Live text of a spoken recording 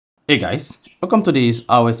Hey guys, welcome to this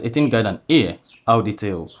iOS 18 guide, and here I'll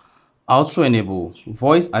detail how to enable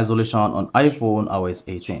voice isolation on iPhone iOS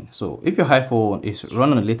 18. So if your iPhone is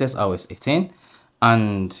running the latest iOS 18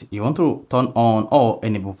 and you want to turn on or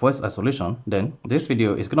enable voice isolation, then this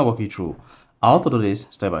video is going to walk you through how to do this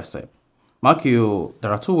step by step. There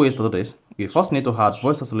are two ways to do this. You first need to add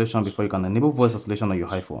voice isolation before you can enable voice isolation on your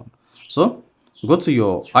iPhone. So go to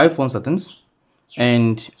your iPhone settings,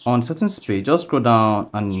 and on settings page, just scroll down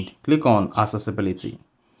and click on accessibility.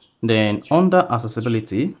 Then under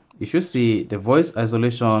accessibility, you should see the voice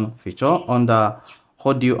isolation feature under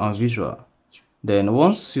audio and visual. Then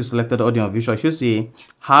once you selected audio and visual, you should see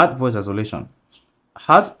add voice isolation.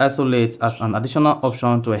 Add isolate as an additional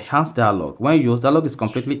option to enhance dialogue. When used, dialogue is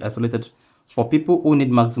completely isolated for people who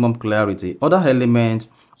need maximum clarity. Other elements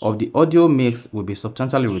of the audio mix will be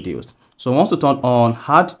substantially reduced. So once you turn on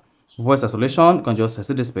add voice isolation, you can just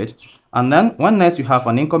exit this page. And then when next you have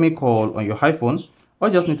an incoming call on your iPhone, all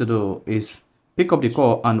you just need to do is pick up the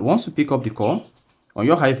call. And once you pick up the call on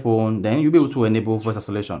your iPhone, then you'll be able to enable voice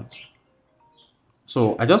isolation.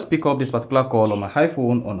 So I just pick up this particular call on my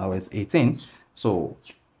iPhone on iOS 18. So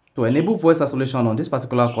to enable voice isolation on this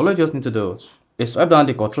particular call, all you just need to do is swipe down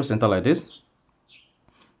the control center like this.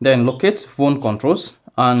 Then locate phone controls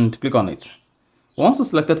and click on it. Once you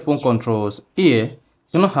selected phone controls, here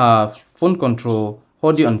you're going to have phone control,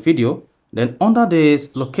 audio and video. Then under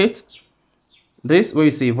this, locate this where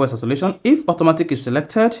you see voice isolation. If automatic is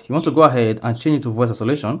selected, you want to go ahead and change it to voice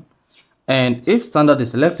isolation. And if standard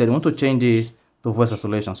is selected, you want to change this to voice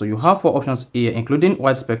isolation. So you have four options here, including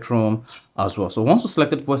wide spectrum as well. So once you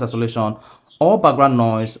selected voice isolation, all background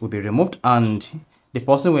noise will be removed and the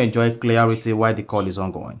person will enjoy clarity while the call is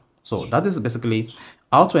ongoing. So that is basically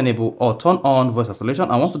how to enable or turn on voice isolation.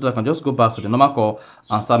 And once you do that, I can just go back to the normal call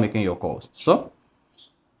and start making your calls.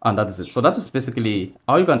 And that is it. So that is basically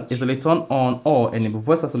how you can easily turn on or enable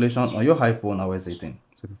voice isolation on your iPhone iOS 18.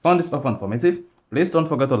 So if you found this offer informative, please don't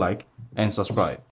forget to like and subscribe.